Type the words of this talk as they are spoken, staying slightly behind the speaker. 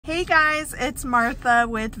Hey guys, it's Martha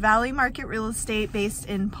with Valley Market Real Estate based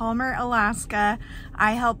in Palmer, Alaska.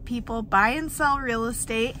 I help people buy and sell real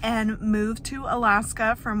estate and move to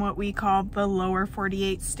Alaska from what we call the lower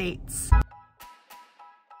 48 states.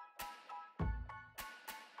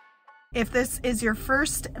 If this is your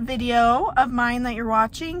first video of mine that you're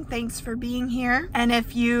watching, thanks for being here. And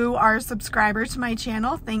if you are a subscriber to my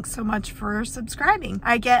channel, thanks so much for subscribing.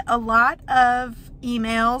 I get a lot of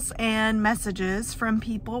emails and messages from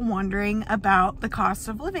people wondering about the cost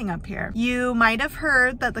of living up here. You might have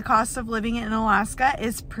heard that the cost of living in Alaska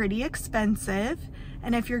is pretty expensive.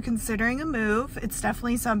 And if you're considering a move, it's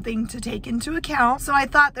definitely something to take into account. So I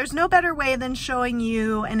thought there's no better way than showing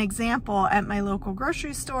you an example at my local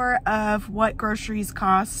grocery store of what groceries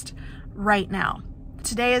cost right now.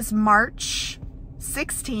 Today is March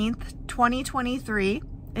 16th, 2023.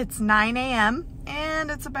 It's 9 a.m. and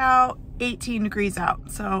it's about 18 degrees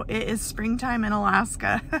out. So it is springtime in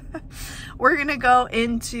Alaska. We're gonna go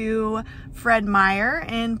into Fred Meyer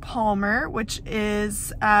in Palmer, which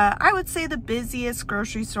is, I would say, the busiest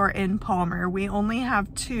grocery store in Palmer. We only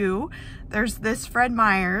have two. There's this Fred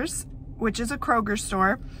Meyer's, which is a Kroger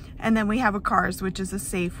store, and then we have a Carr's, which is a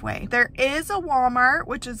Safeway. There is a Walmart,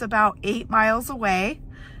 which is about 8 miles away.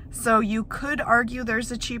 So you could argue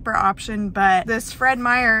there's a cheaper option, but this Fred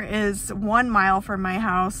Meyer is 1 mile from my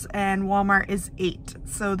house and Walmart is 8.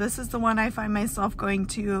 So this is the one I find myself going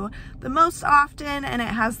to the most often, and it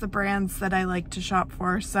has the brands that I like to shop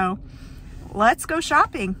for. So let's go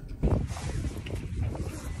shopping.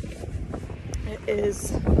 It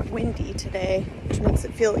is windy today, which makes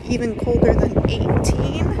it feel even colder than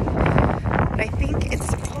 18. But I think it's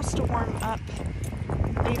supposed to warm up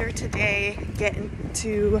later today, get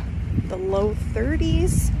into the low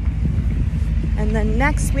 30s, and then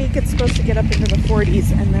next week it's supposed to get up into the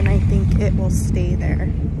 40s, and then I think it will stay there.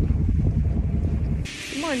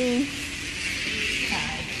 Good morning.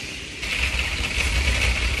 Hi.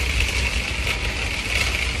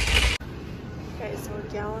 Okay, so a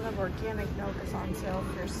gallon of organic milk is on sale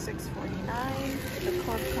for $6.49. The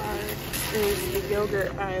club card is the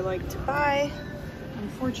yogurt I like to buy.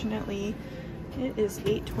 Unfortunately, it is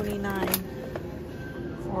 $8.29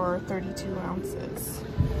 for 32 ounces.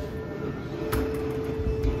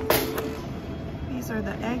 These are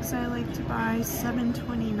the eggs I like to buy,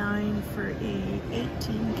 $7.29 for a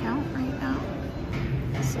 18 count right now.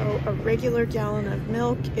 So a regular gallon of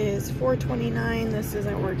milk is $4.29. This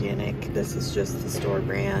isn't organic. This is just the store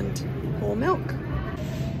brand whole milk.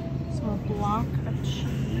 So a block of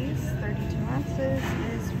cheese, 32 ounces,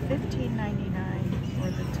 is $15.99 for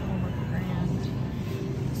the Tillamook brand.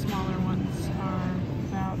 Smaller ones are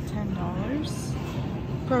about $10.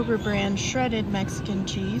 Kroger brand shredded Mexican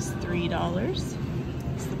cheese, $3.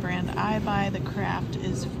 It's the brand I buy. The Kraft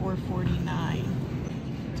is $4.49.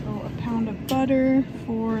 So a pound of butter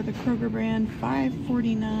for the Kroger brand,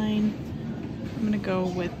 $5.49. I'm gonna go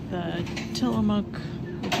with the Tillamook,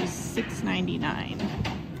 which is $6.99.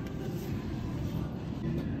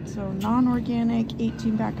 So non-organic,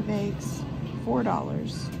 18 pack of eggs, $4.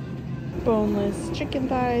 Boneless chicken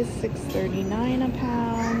thighs, $6.39 a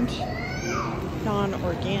pound,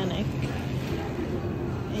 non-organic.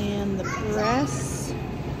 And the breasts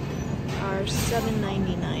are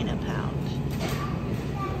 $7.99 a pound.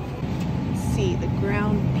 Let's see, the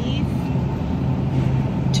ground beef,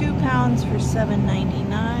 2 pounds for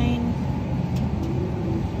 $7.99.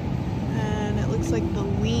 And it looks like the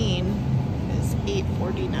lean is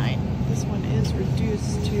 $8.49. This one is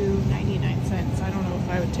reduced to 99 cents. I don't know if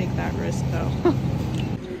I would take that risk though.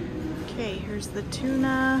 Okay, here's the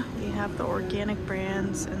tuna. We have the organic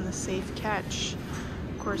brands and the Safe Catch.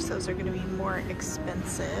 Of course, those are gonna be more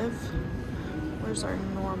expensive. Where's our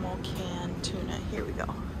normal canned tuna? Here we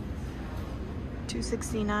go.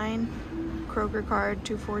 $2.69. Kroger card,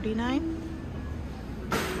 $2.49.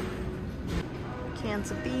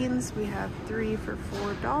 Cans of beans, we have 3 for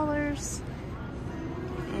 $4.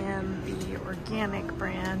 And the organic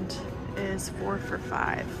brand is 4 for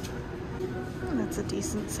 $5. And that's a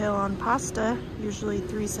decent sale on pasta, usually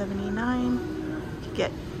 $3.79. You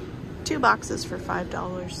get 2 boxes for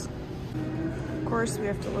 $5. Of course, we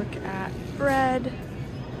have to look at bread.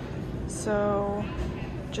 So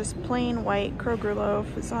just plain white Kroger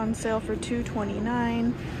loaf is on sale for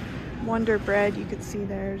 $2.29. Wonder Bread, you could see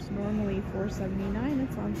there's normally $4.79.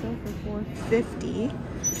 It's on sale for $4.50.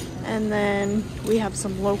 And then we have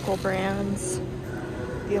some local brands.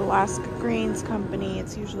 The Alaska Grains Company,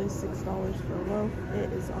 it's usually $6 for a loaf.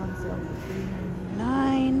 It is on sale for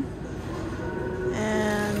 $3.99.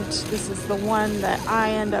 And this is the one that I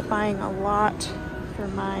end up buying a lot for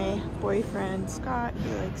my boyfriend Scott.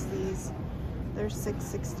 He likes these. They're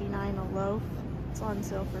 $6.69 a loaf. It's on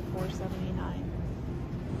sale for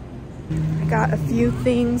 $4.79. I got a few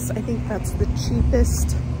things. I think that's the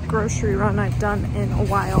cheapest grocery run I've done in a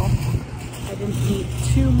while. I didn't need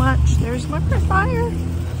too much. There's my fire.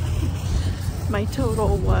 My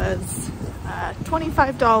total was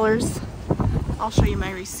 $25. I'll show you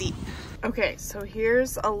my receipt. Okay, so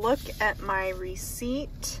here's a look at my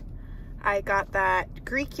receipt. I got that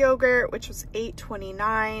Greek yogurt, which was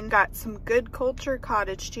 $8.29. Got some Good Culture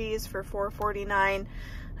cottage cheese for $4.49.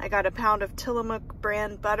 I got a pound of Tillamook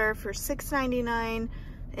brand butter for $6.99,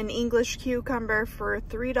 an English cucumber for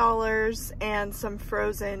 $3, and some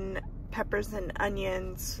frozen peppers and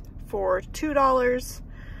onions for $2.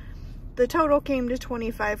 The total came to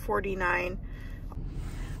 $25.49.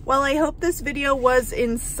 Well, I hope this video was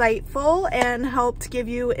insightful and helped give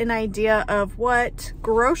you an idea of what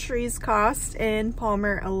groceries cost in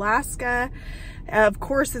Palmer, Alaska. Of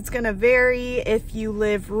course, it's going to vary if you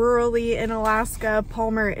live rurally in Alaska.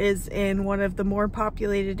 Palmer is in one of the more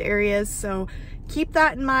populated areas, so keep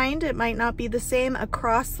that in mind. It might not be the same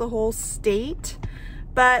across the whole state.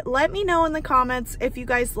 But let me know in the comments if you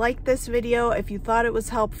guys liked this video, if you thought it was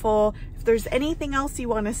helpful, if there's anything else you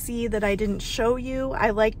want to see that I didn't show you.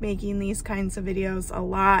 I like making these kinds of videos a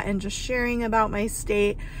lot and just sharing about my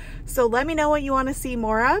state. So let me know what you want to see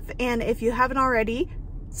more of. And if you haven't already,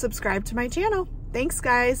 subscribe to my channel. Thanks,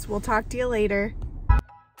 guys. We'll talk to you later.